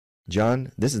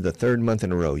John, this is the third month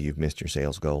in a row you've missed your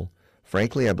sales goal.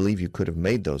 Frankly, I believe you could have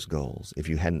made those goals if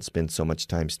you hadn't spent so much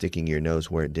time sticking your nose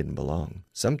where it didn't belong.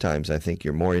 Sometimes I think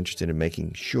you're more interested in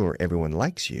making sure everyone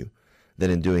likes you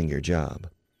than in doing your job.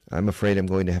 I'm afraid I'm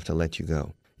going to have to let you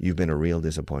go. You've been a real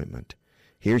disappointment.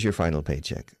 Here's your final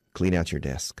paycheck. Clean out your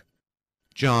desk.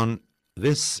 John,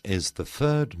 this is the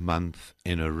third month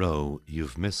in a row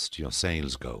you've missed your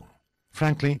sales goal.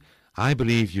 Frankly, I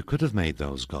believe you could have made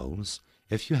those goals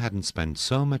if you hadn't spent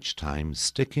so much time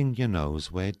sticking your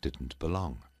nose where it didn't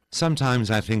belong. Sometimes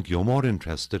I think you're more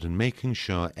interested in making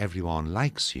sure everyone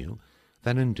likes you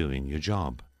than in doing your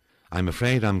job. I'm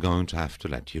afraid I'm going to have to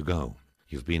let you go.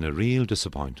 You've been a real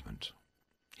disappointment.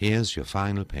 Here's your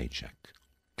final paycheck.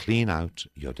 Clean out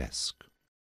your desk.